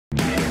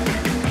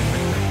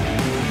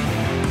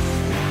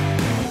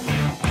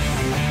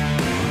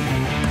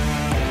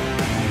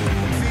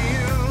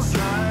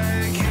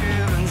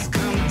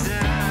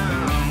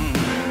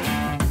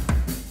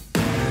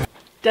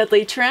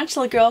Deadly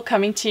Tarantula Girl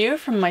coming to you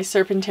from my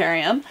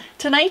Serpentarium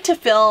tonight to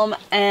film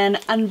an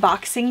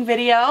unboxing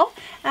video,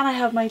 and I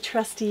have my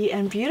trusty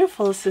and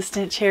beautiful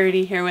assistant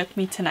Charity here with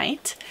me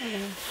tonight.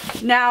 Hello.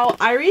 Now,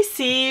 I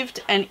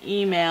received an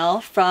email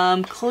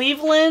from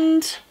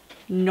Cleveland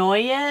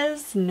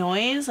Noyes,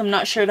 I'm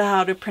not sure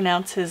how to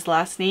pronounce his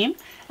last name,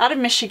 out of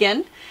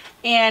Michigan,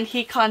 and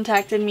he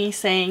contacted me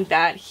saying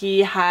that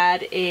he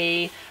had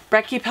a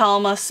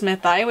Brachypelma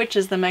smithii, which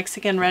is the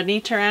Mexican red-knee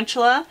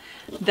tarantula,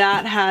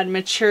 that had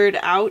matured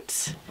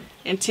out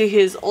into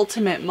his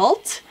ultimate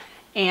molt,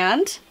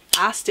 and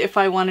asked if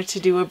I wanted to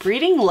do a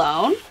breeding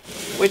loan,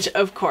 which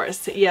of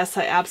course, yes,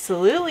 I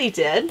absolutely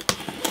did.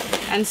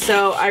 And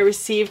so I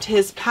received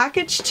his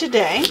package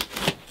today,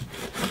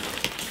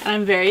 and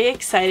I'm very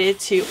excited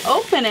to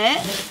open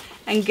it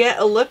and get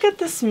a look at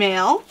this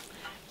male.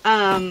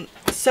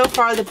 So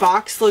far the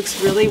box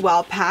looks really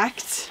well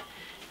packed.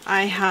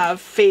 I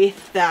have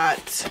faith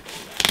that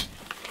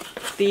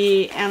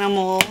the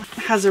animal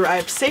has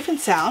arrived safe and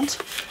sound,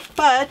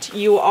 but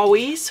you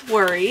always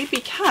worry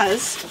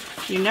because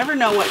you never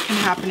know what can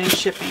happen in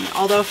shipping,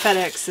 although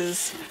FedEx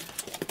is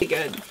pretty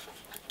good.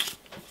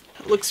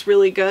 It looks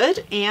really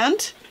good,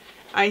 and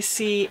I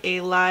see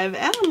a live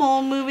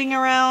animal moving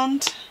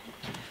around,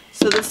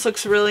 so this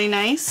looks really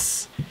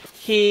nice.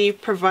 He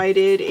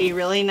provided a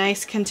really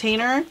nice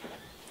container,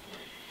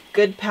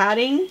 good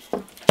padding,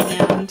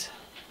 and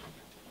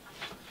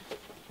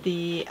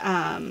the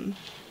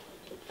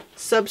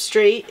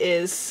substrate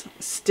is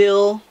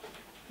still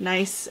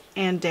nice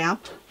and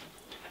damp,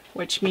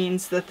 which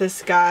means that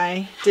this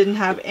guy didn't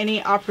have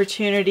any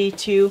opportunity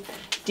to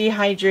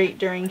dehydrate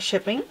during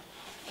shipping,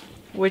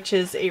 which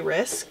is a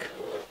risk.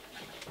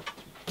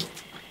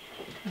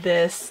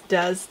 This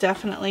does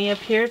definitely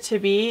appear to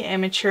be a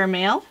mature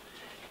male.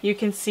 You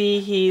can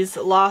see he's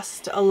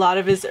lost a lot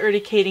of his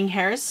urticating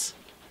hairs.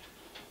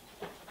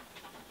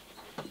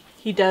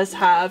 He does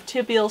have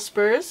tibial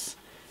spurs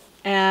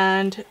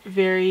and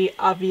very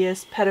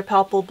obvious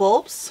pedipalpal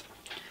bulbs.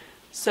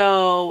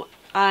 So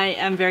I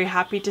am very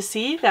happy to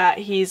see that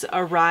he's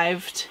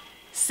arrived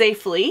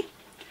safely.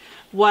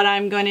 What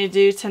I'm going to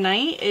do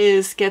tonight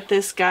is get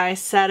this guy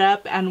set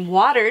up and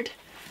watered.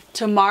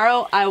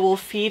 Tomorrow I will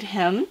feed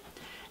him,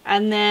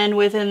 and then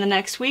within the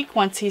next week,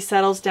 once he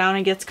settles down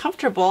and gets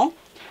comfortable,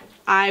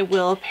 I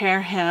will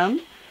pair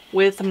him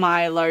with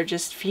my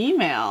largest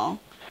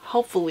female.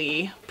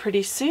 Hopefully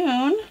pretty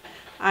soon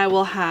I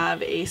will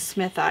have a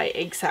smithii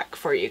egg sac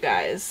for you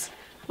guys.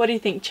 What do you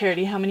think,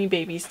 Charity? How many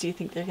babies do you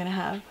think they're gonna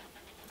have?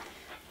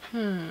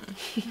 I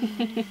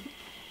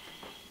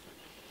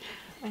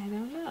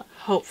don't know.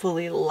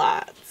 Hopefully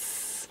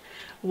lots.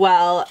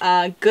 Well,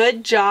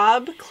 good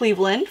job,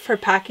 Cleveland, for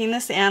packing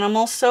this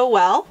animal so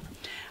well.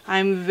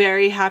 I'm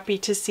very happy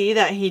to see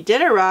that he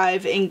did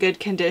arrive in good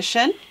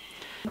condition.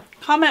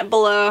 Comment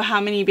below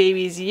how many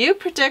babies you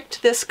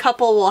predict this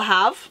couple will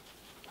have.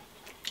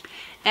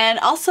 And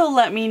also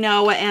let me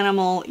know what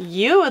animal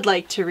you would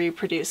like to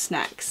reproduce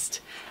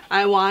next.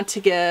 I want to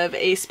give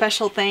a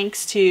special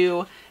thanks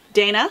to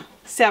Dana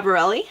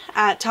Sabarelli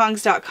at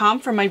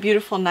tongs.com for my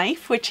beautiful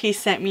knife, which he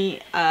sent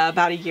me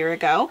about a year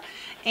ago,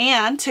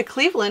 and to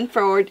Cleveland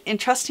for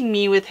entrusting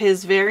me with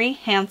his very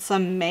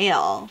handsome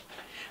male.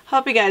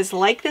 Hope you guys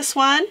like this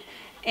one,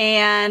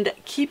 and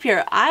keep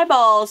your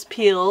eyeballs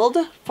peeled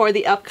for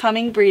the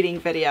upcoming breeding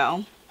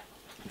video.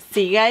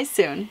 See you guys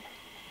soon.